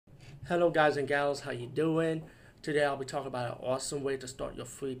Hello guys and gals, how you doing? Today I'll be talking about an awesome way to start your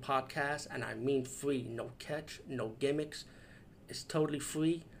free podcast, and I mean free, no catch, no gimmicks. It's totally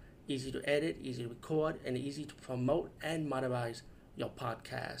free, easy to edit, easy to record, and easy to promote and monetize your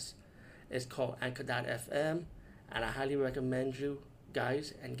podcast. It's called Anchor.fm, and I highly recommend you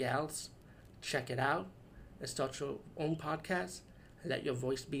guys and gals check it out and start your own podcast and let your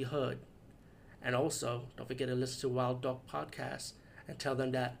voice be heard. And also, don't forget to listen to Wild Dog Podcast and tell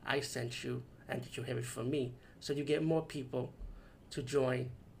them that I sent you and that you hear it from me. So you get more people to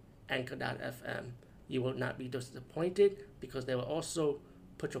join Anchor.fm. You will not be disappointed because they will also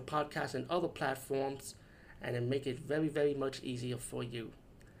put your podcast in other platforms and then make it very, very much easier for you.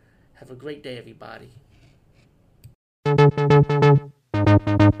 Have a great day, everybody.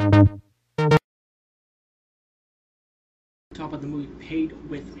 Talk about the movie Paid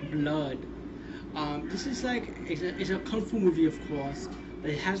with Blood. This is like it's a kung fu movie, of course, but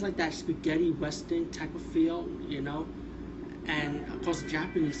it has like that spaghetti western type of feel, and of course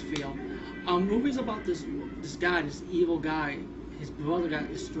Japanese feel. Movies about this guy, this evil guy. His brother got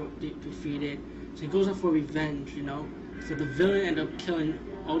defeated, so he goes out for revenge, So the villain ended up killing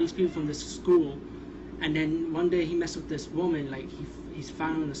all these people from this school, and then one day he messed with this woman. Like he's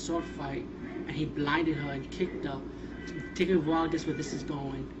found in a sword fight, and he blinded her and kicked her. Take a while, guess where this is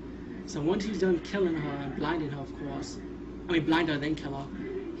going. So once he's done killing her and blinding her, of course, blind her then kill her,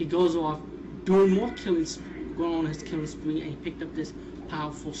 he goes off doing more killings, going on his killing spree, and he picked up this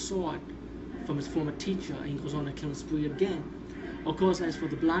powerful sword from his former teacher, and he goes on a killing spree again. Of course, as for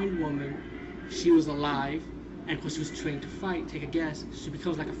the blind woman, she was alive, and of course she was trained to fight. Take a guess. She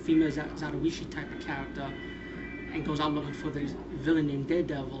becomes like a female Zatoichi type of character, and goes out looking for this villain named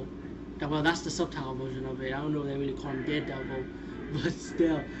Daredevil. Well, that's the subtitle version of it. I don't know if they really call him Daredevil. But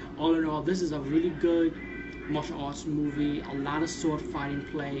still, all in all, this is a really good martial arts movie. A lot of sword fighting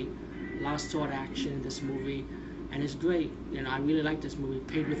play, a lot of sword action in this movie, and it's great. I really like this movie.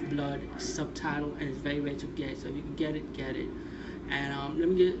 Paid with Blood, subtitle, and it's very rare to get. So if you can get it, get it. And let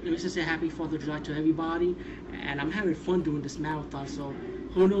me just say Happy 4th of July to everybody. And I'm having fun doing this marathon. So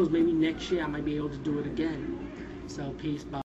who knows? Maybe next year I might be able to do it again. So peace, bye.